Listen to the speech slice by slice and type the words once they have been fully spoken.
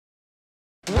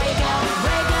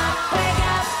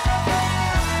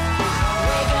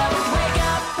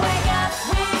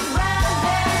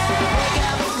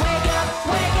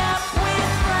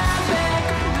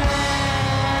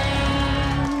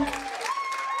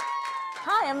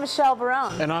Hi, I'm Michelle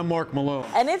Barone. And I'm Mark Malone.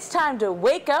 And it's time to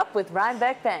wake up with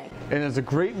Rhinebeck Bank. And it's a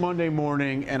great Monday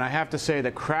morning, and I have to say the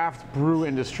craft brew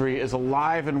industry is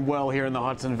alive and well here in the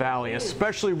Hudson Valley,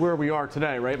 especially where we are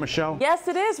today, right, Michelle? Yes,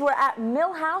 it is. We're at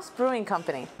Millhouse Brewing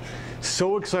Company.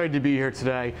 So excited to be here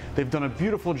today. They've done a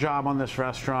beautiful job on this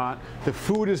restaurant. The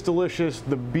food is delicious.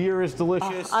 The beer is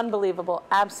delicious. Oh, unbelievable.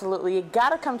 Absolutely. You got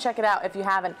to come check it out if you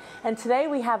haven't. And today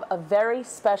we have a very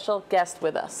special guest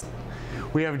with us.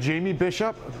 We have Jamie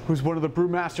Bishop, who's one of the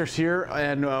brewmasters here,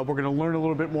 and we're going to learn a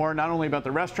little bit more, not only about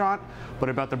the restaurant, but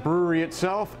about the brewery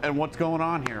itself and what's going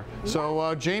on here.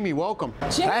 So, Jamie, welcome.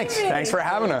 Jamie. Thanks for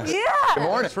having us. Yeah. Good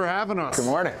morning. Thanks for having us. Good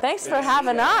morning. Thanks for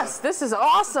having us. This is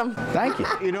awesome. Thank you.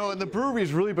 You know, and the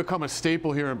brewery's really become a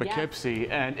staple here in Poughkeepsie,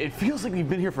 and it feels like we've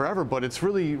been here forever, but it's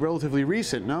really relatively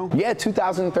recent, no? Yeah,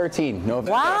 2013.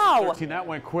 Wow. 13, that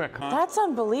went quick, huh? That's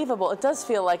unbelievable. It does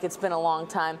feel like it's been a long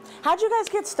time. How'd you guys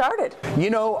get started? You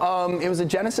know, it was a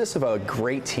genesis of a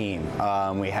great team.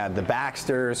 We had the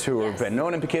Baxters, who have been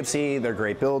known in Poughkeepsie. They're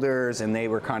great builders, and they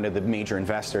were kind of the major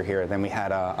investor here. Then we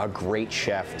had a great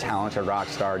chef, talented rock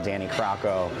star, Danny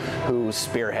Crocco, who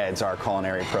spearheads our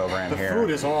culinary program here. The food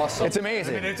is awesome. It's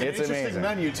amazing. I mean, it's an it's interesting amazing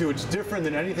menu, too. It's different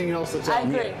than anything else that's I out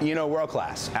agree. here. You know, world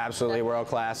class, absolutely world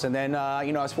class. And then,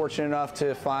 you know, I was fortunate enough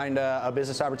to find a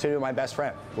business opportunity with my best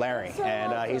friend, Larry,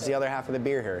 and he's the other half of the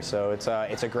beer here. So it's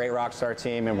a great rock star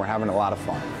team, and we're having a lot of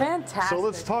fun. Fantastic. So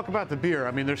let's talk about the beer.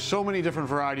 I mean, there's so many different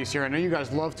varieties here. I know you guys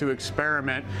love to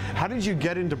experiment. How did you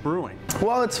get into brewing?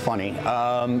 Well, it's funny.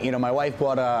 You know, my wife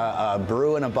bought a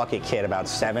brew in a bucket kit about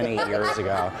 7-8 years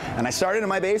ago, and I started in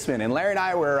my basement. And Larry and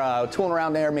I were tooling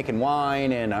around there making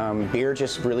wine, and beer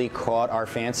just really caught our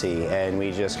fancy, and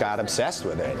we just got obsessed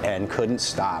with it and couldn't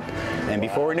stop. And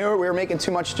before we knew it, we were making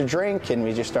too much to drink, and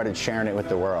we just started sharing it with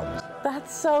the world.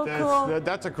 That's so cool.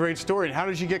 That's a great story. And how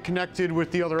did you get connected with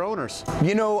the other owners?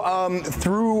 You know,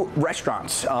 through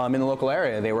restaurants in the local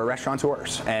area. They were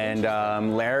restaurateurs, and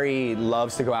Larry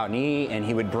loves to go out and eat, and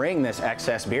he would bring this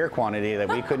excess beer quantity that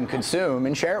we couldn't consume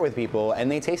and share it with people, and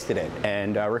they tasted it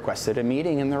and requested a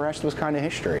meeting, and the rest was kind of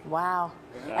history. Wow.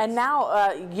 And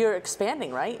now you're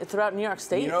expanding, right? Throughout New York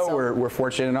State. You know, we're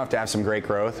fortunate enough to have some great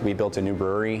growth. We built a new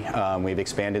brewery. We've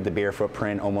expanded the beer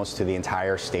footprint almost to the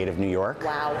entire state of New York.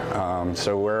 Wow.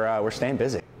 So we're staying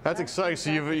busy. That's exciting.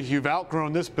 So you've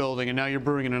outgrown this building, and now you're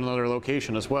brewing in another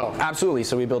location as well. Absolutely.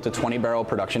 So we built a 20-barrel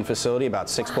production facility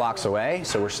about 6 blocks away.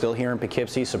 So we're still here in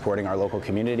Poughkeepsie, supporting our local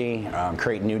community,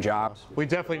 creating new jobs. We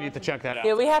definitely need to check that out.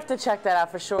 Yeah, we have to check that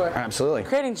out for sure. Absolutely.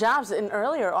 Creating jobs. And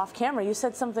earlier, off camera, you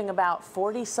said something about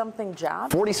 40-something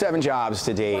jobs? 47 jobs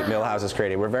to date Millhouse has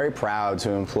created. We're very proud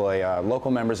to employ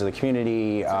local members of the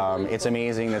community. It's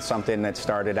amazing that something that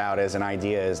started out as an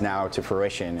idea is now to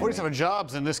fruition. 47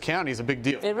 jobs in this county is a big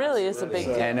deal. It really is a big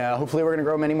deal. And hopefully we're going to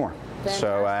grow many more. Fantastic.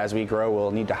 So as we grow,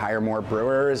 we'll need to hire more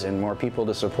brewers and more people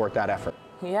to support that effort.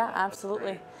 Yeah,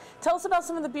 absolutely. Tell us about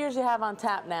some of the beers you have on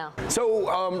tap now.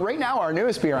 So right now our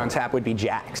newest beer on tap would be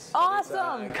Jack's.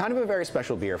 Awesome. Kind of a very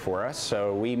special beer for us.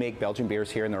 So we make Belgian beers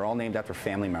here, and they're all named after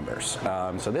family members.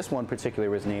 So this one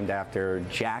particularly was named after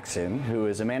Jackson, who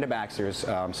is Amanda Baxter's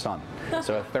son.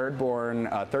 So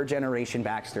a third generation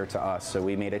Baxter to us. So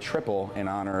we made a triple in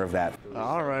honor of that.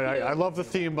 All right. I love the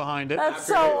theme behind it. That's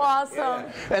so awesome.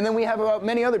 Yeah. And then we have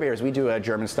many other beers. We do a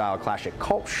German-style classic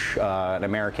Kolsch, an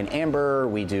American Amber.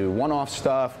 We do one-off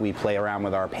stuff. We play around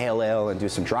with our pale ale and do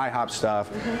some dry hop stuff.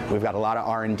 We've got a lot of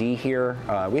R&D here.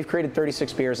 We've created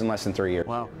 36 beers in less than 3 years.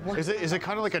 Wow. Is it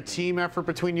kind of like a team effort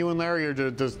between you and Larry, or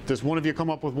does one of you come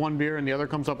up with one beer and the other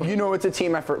comes up with? You know, it's a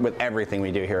team effort with everything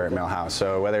we do here at Millhouse.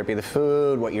 So whether it be the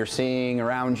food, what you're seeing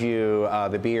around you,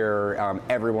 the beer,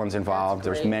 everyone's involved.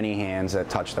 There's many hands that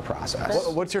touch the process.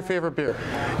 What's your favorite beer?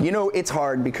 You know, it's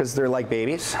hard because they're like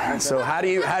babies. So how do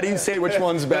you say which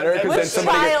one's better? Because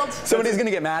then somebody's going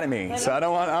to get mad at me. So I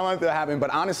don't want that to happen.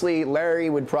 But honestly, Larry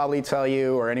would probably tell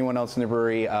you, or anyone else in the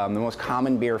brewery, the most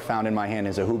common beer found in my hand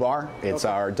is a Hubar. It's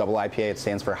our double IPA. It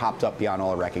stands for Hopped Up Beyond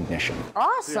All Recognition.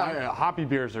 Awesome. Yeah, hoppy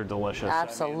beers are delicious.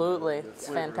 Absolutely. It's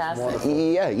fantastic.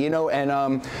 Yeah, you know, and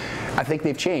I think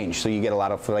they've changed. So you get a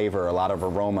lot of flavor, a lot of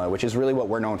aroma, which is really what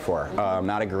we're known for.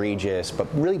 Not egregious, but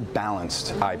really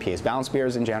balanced IPAs, balanced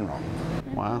beers in general.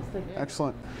 Wow,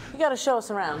 excellent. You got to show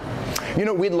us around. You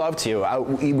know, we'd love to.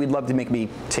 We'd love to make me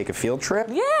take a field trip.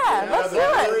 Yeah, let's do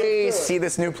it. See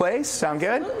this new place. Sound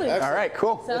good? Absolutely. All right,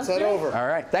 cool. Sounds Let's head good. over. All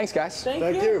right, thanks, guys.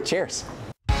 Thank you. Cheers.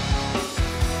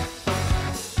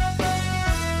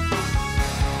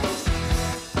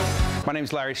 My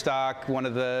name's Larry Stock, one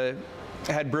of the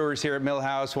head brewers here at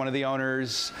Millhouse, one of the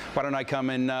owners. Why don't I come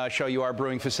and show you our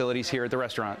brewing facilities here at the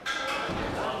restaurant?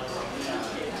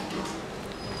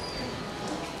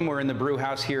 We're in the brew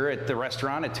house here at the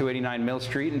restaurant at 289 Mill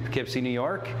Street in Poughkeepsie, New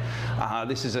York.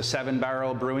 This is a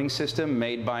 7-barrel brewing system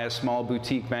made by a small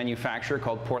boutique manufacturer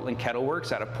called Portland Kettle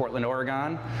Works out of Portland,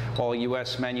 Oregon. All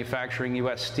U.S. manufacturing,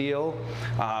 U.S. steel.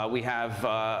 We have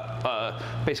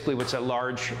basically what's a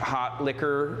large hot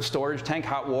liquor storage tank,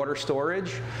 hot water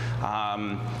storage.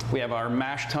 We have our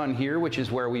mash tun here, which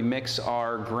is where we mix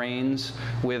our grains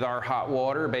with our hot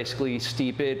water, basically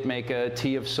steep it, make a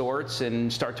tea of sorts,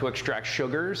 and start to extract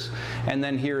sugars. And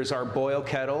then here's our boil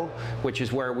kettle, which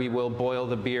is where we will boil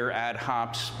the beer, add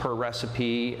hops per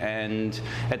recipe, and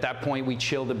at that point we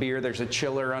chill the beer. There's a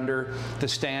chiller under the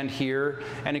stand here,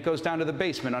 and it goes down to the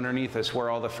basement underneath us where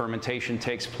all the fermentation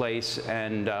takes place,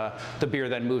 and the beer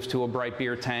then moves to a bright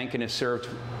beer tank and is served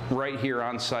right here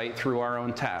on site through our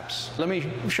own taps. Let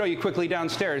me show you quickly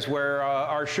downstairs where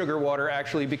our sugar water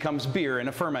actually becomes beer in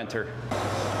a fermenter.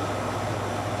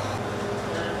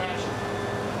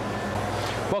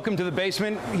 Welcome to the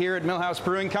basement here at Millhouse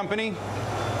Brewing Company.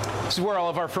 This is where all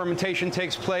of our fermentation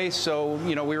takes place. So,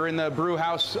 you know, we're in the brew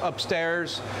house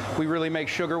upstairs. We really make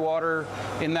sugar water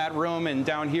in that room, and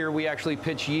down here we actually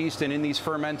pitch yeast, and in these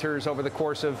fermenters over the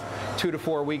course of 2 to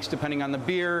 4 weeks, depending on the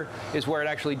beer, is where it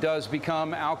actually does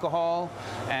become alcohol,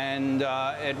 and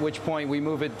at which point we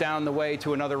move it down the way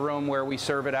to another room where we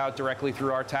serve it out directly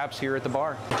through our taps here at the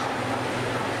bar.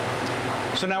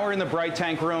 So now we're in the bright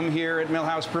tank room here at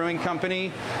Millhouse Brewing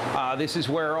Company. This is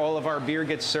where all of our beer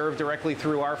gets served directly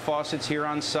through our faucets here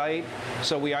on site.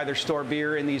 So we either store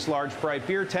beer in these large bright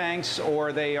beer tanks,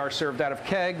 or they are served out of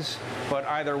kegs. But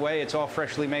either way, it's all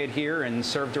freshly made here and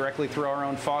served directly through our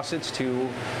own faucets to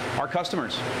our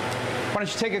customers. Why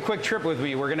don't you take a quick trip with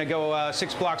me? We're going to go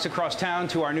 6 blocks across town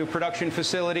to our new production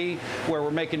facility where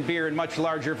we're making beer in much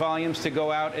larger volumes to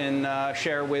go out and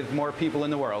share with more people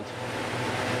in the world.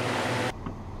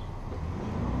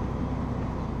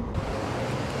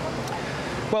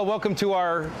 Well, welcome to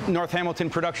our North Hamilton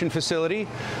production facility.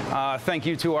 Thank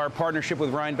you to our partnership with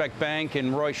Rhinebeck Bank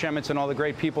and Roy Shemitz and all the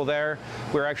great people there.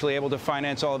 We're actually able to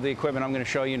finance all of the equipment I'm going to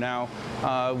show you now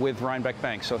with Rhinebeck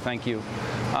Bank, so thank you.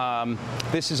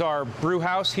 This is our brew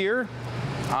house here.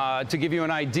 To give you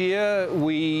an idea,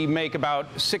 we make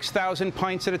about 6,000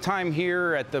 pints at a time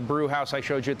here. At the brew house I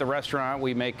showed you at the restaurant,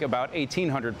 we make about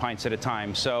 1,800 pints at a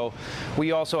time. So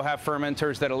we also have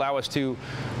fermenters that allow us to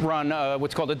run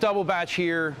what's called a double batch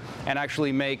here and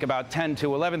actually make about 10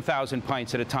 to 11,000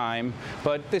 pints at a time.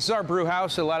 But this is our brew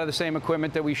house, a lot of the same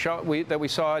equipment that we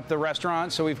saw at the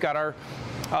restaurant. So we've got our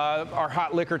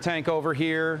hot liquor tank over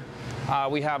here.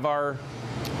 We have our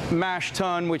mash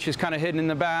tun, which is kind of hidden in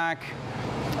the back.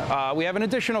 We have an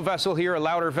additional vessel here, a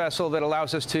louder vessel that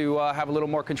allows us to have a little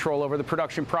more control over the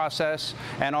production process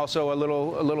and also a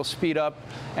little speed up.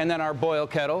 And then our boil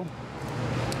kettle.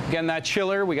 Again, that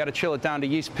chiller, we got to chill it down to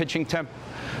yeast pitching temp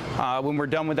when we're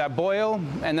done with that boil.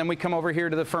 And then we come over here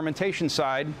to the fermentation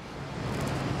side,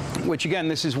 which again,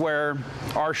 this is where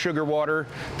our sugar water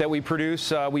that we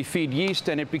produce, we feed yeast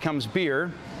and it becomes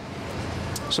beer.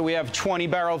 So we have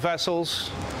 20-barrel vessels.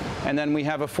 And then we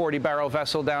have a 40-barrel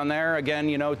vessel down there. Again,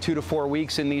 you know, 2 to 4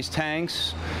 weeks in these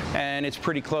tanks, and it's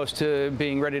pretty close to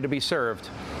being ready to be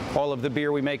served. All of the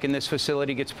beer we make in this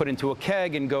facility gets put into a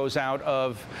keg and goes out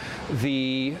of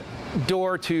the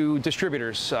door to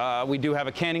distributors. We do have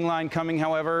a canning line coming,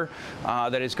 however,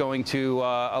 that is going to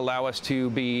allow us to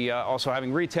be also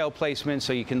having retail placement,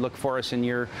 so you can look for us in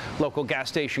your local gas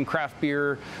station craft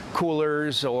beer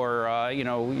coolers, or you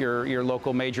know, your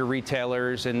local major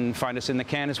retailers, and find us in the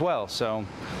can as well. So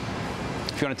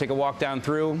if you want to take a walk down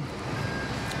through,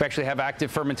 we actually have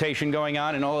active fermentation going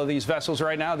on in all of these vessels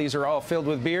right now. These are all filled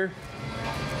with beer.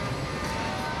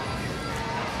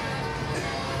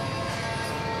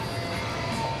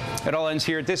 It all ends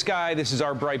here at this guy. This is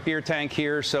our bright beer tank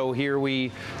here. So here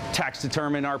we tax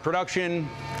determine our production,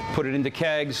 put it into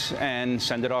kegs, and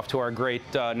send it off to our great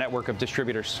network of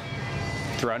distributors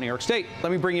throughout New York State.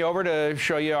 Let me bring you over to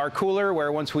show you our cooler,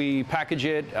 where once we package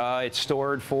it, it's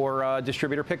stored for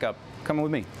distributor pickup. Come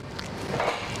with me.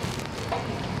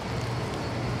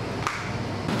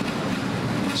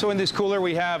 So in this cooler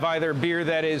we have either beer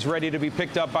that is ready to be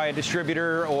picked up by a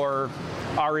distributor, or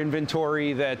our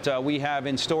inventory that we have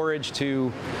in storage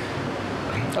to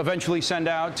eventually send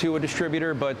out to a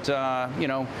distributor. But you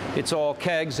know, it's all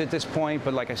kegs at this point,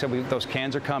 but like I said, those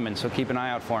cans are coming, so keep an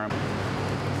eye out for them.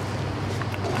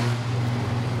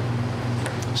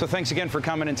 So thanks again for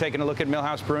coming and taking a look at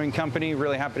Millhouse Brewing Company.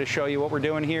 Really happy to show you what we're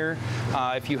doing here.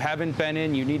 If you haven't been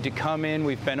in, you need to come in.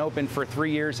 We've been open for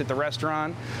 3 years at the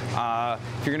restaurant.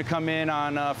 If you're going to come in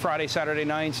on Friday, Saturday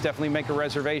nights, definitely make a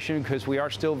reservation because we are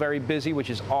still very busy, which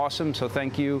is awesome. So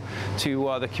thank you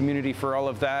to the community for all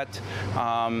of that.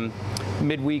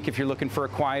 Midweek, if you're looking for a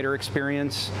quieter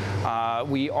experience,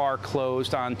 we are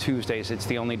closed on Tuesdays. It's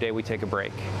the only day we take a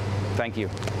break. Thank you.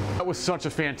 That was such a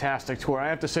fantastic tour. I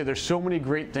have to say there's so many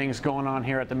great things going on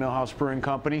here at the Millhouse Brewing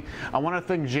Company. I want to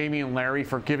thank Jamie and Larry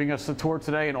for giving us the tour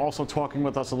today and also talking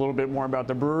with us a little bit more about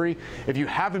the brewery. If you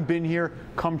haven't been here,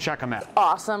 come check them out.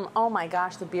 Awesome. Oh my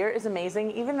gosh, the beer is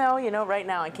amazing, even though, you know, right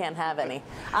now I can't have any.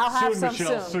 I'll have some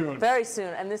soon. Very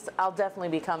soon. And I'll definitely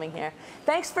be coming here.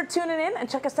 Thanks for tuning in, and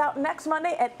check us out next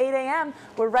Monday at 8 a.m.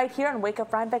 We're right here on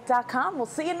wakeuprhinebeck.com. We'll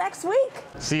see you next week.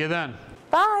 See you then.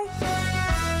 Bye.